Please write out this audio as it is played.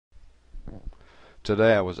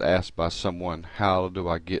Today I was asked by someone, how do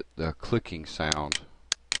I get the clicking sound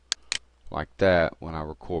like that when I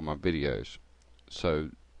record my videos?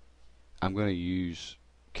 So I'm going to use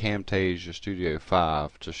Camtasia Studio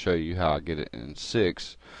 5 to show you how I get it in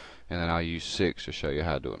 6, and then I'll use 6 to show you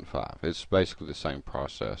how to do it in 5. It's basically the same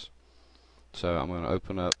process. So I'm going to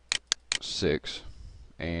open up 6,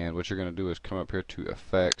 and what you're going to do is come up here to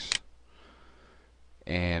Effects,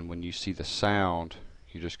 and when you see the sound,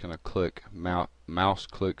 you're just going to click mouse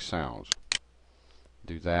click sounds.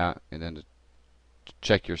 Do that, and then to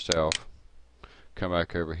check yourself, come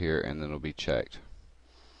back over here, and then it'll be checked.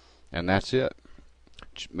 And that's it.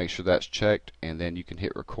 Make sure that's checked, and then you can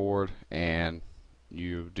hit record and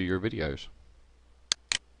you do your videos.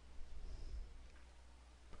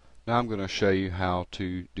 Now I'm going to show you how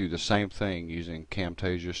to do the same thing using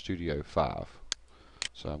Camtasia Studio 5.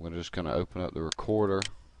 So I'm just going to open up the recorder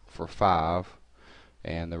for 5,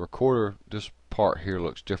 and the recorder, this part here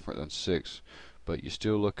looks different than 6, but you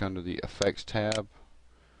still look under the Effects tab,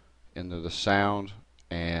 into the sound,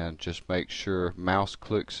 and just make sure mouse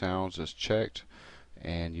click sounds is checked,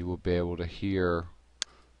 and you will be able to hear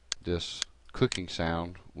this clicking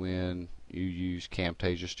sound when you use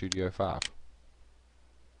Camtasia Studio 5.